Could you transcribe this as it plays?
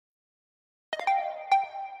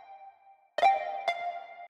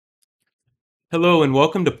Hello and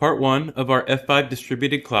welcome to part 1 of our F5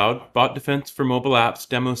 Distributed Cloud Bot Defense for Mobile Apps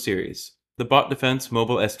demo series, the Bot Defense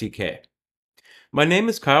Mobile SDK. My name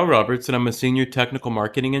is Kyle Roberts and I'm a Senior Technical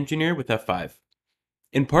Marketing Engineer with F5.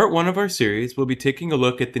 In part 1 of our series, we'll be taking a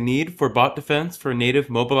look at the need for bot defense for native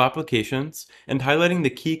mobile applications and highlighting the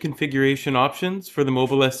key configuration options for the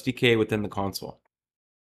mobile SDK within the console.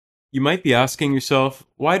 You might be asking yourself,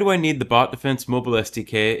 why do I need the Bot Defense Mobile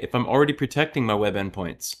SDK if I'm already protecting my web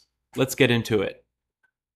endpoints? Let's get into it.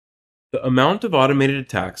 The amount of automated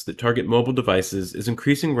attacks that target mobile devices is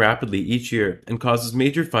increasing rapidly each year and causes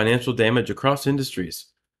major financial damage across industries.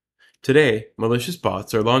 Today, malicious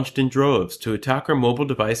bots are launched in droves to attack our mobile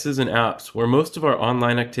devices and apps where most of our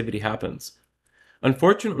online activity happens.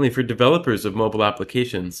 Unfortunately for developers of mobile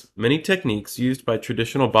applications, many techniques used by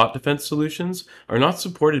traditional bot defense solutions are not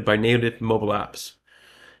supported by native mobile apps.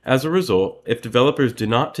 As a result, if developers do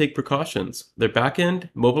not take precautions, their backend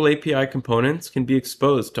mobile API components can be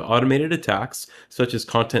exposed to automated attacks such as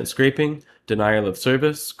content scraping, denial of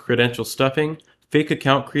service, credential stuffing, fake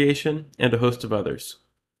account creation, and a host of others.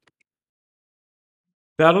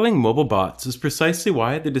 Battling mobile bots is precisely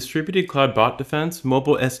why the Distributed Cloud Bot Defense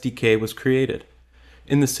Mobile SDK was created.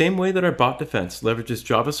 In the same way that our bot defense leverages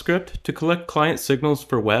JavaScript to collect client signals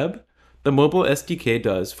for web, the mobile SDK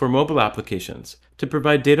does for mobile applications to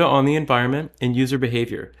provide data on the environment and user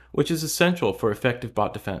behavior, which is essential for effective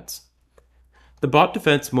bot defense. The Bot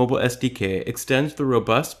Defense Mobile SDK extends the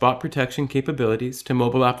robust bot protection capabilities to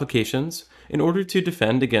mobile applications in order to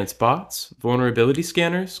defend against bots, vulnerability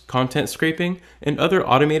scanners, content scraping, and other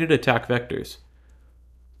automated attack vectors.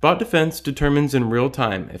 Bot defense determines in real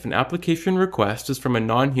time if an application request is from a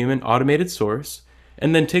non-human automated source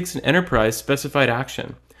and then takes an enterprise-specified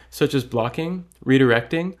action, such as blocking,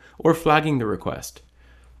 redirecting, or flagging the request.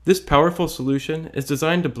 This powerful solution is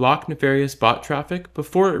designed to block nefarious bot traffic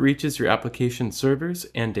before it reaches your application servers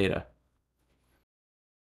and data.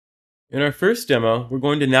 In our first demo, we're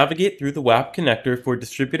going to navigate through the WAP connector for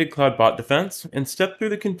Distributed Cloud Bot Defense and step through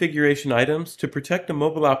the configuration items to protect a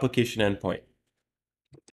mobile application endpoint.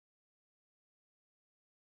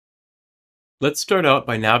 Let's start out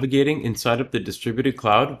by navigating inside of the Distributed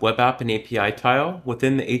Cloud Web App and API tile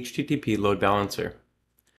within the HTTP load balancer.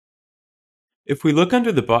 If we look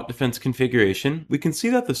under the Bot Defense configuration, we can see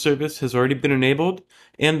that the service has already been enabled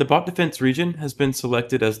and the Bot Defense region has been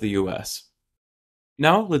selected as the US.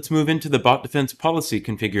 Now let's move into the Bot Defense policy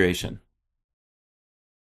configuration.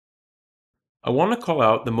 I want to call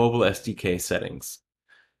out the Mobile SDK settings.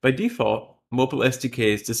 By default, Mobile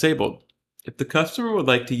SDK is disabled. If the customer would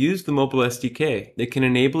like to use the Mobile SDK, they can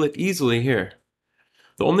enable it easily here.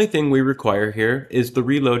 The only thing we require here is the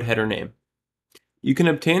reload header name. You can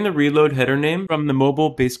obtain the reload header name from the mobile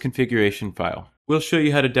base configuration file. We'll show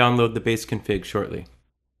you how to download the base config shortly.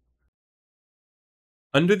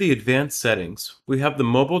 Under the advanced settings, we have the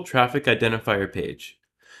mobile traffic identifier page.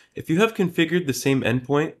 If you have configured the same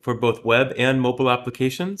endpoint for both web and mobile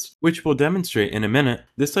applications, which we'll demonstrate in a minute,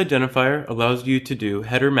 this identifier allows you to do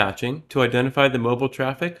header matching to identify the mobile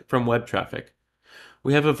traffic from web traffic.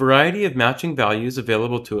 We have a variety of matching values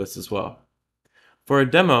available to us as well. For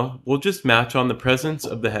a demo, we'll just match on the presence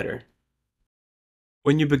of the header.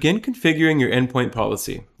 When you begin configuring your endpoint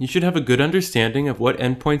policy, you should have a good understanding of what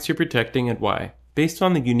endpoints you're protecting and why, based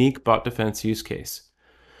on the unique bot defense use case.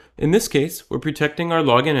 In this case, we're protecting our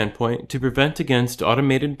login endpoint to prevent against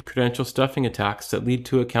automated credential stuffing attacks that lead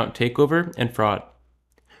to account takeover and fraud.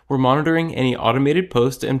 We're monitoring any automated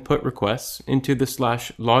post and put requests into the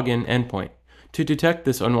 /login endpoint to detect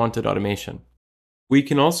this unwanted automation. We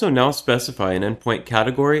can also now specify an endpoint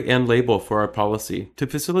category and label for our policy to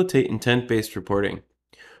facilitate intent-based reporting.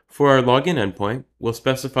 For our login endpoint, we'll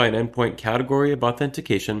specify an endpoint category of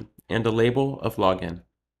authentication and a label of login.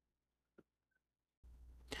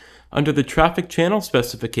 Under the traffic channel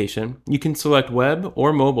specification, you can select web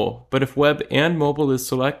or mobile, but if web and mobile is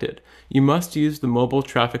selected, you must use the mobile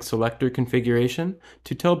traffic selector configuration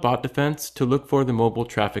to tell Bot Defense to look for the mobile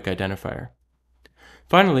traffic identifier.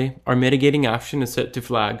 Finally, our mitigating action is set to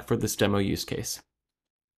flag for this demo use case.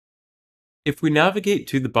 If we navigate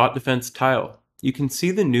to the Bot Defense tile, you can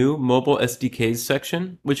see the new Mobile SDKs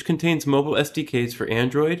section, which contains mobile SDKs for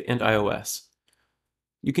Android and iOS.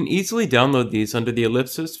 You can easily download these under the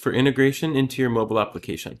ellipsis for integration into your mobile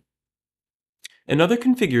application. Another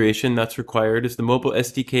configuration that's required is the Mobile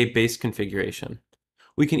SDK base configuration.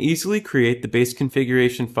 We can easily create the base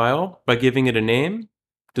configuration file by giving it a name,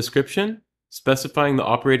 description, specifying the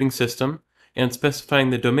operating system, and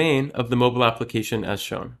specifying the domain of the mobile application as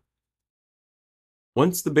shown.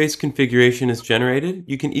 Once the base configuration is generated,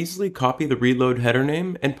 you can easily copy the reload header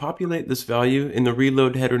name and populate this value in the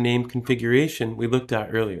reload header name configuration we looked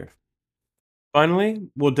at earlier. Finally,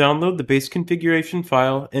 we'll download the base configuration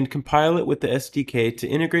file and compile it with the SDK to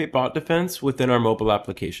integrate Bot Defense within our mobile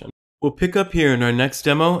application. We'll pick up here in our next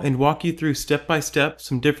demo and walk you through step by step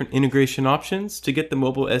some different integration options to get the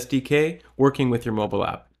mobile SDK working with your mobile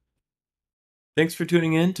app. Thanks for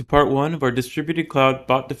tuning in to part 1 of our Distributed Cloud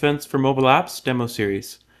Bot Defense for Mobile Apps demo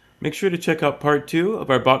series. Make sure to check out part 2 of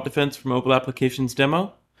our Bot Defense for Mobile Applications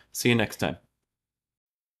demo. See you next time.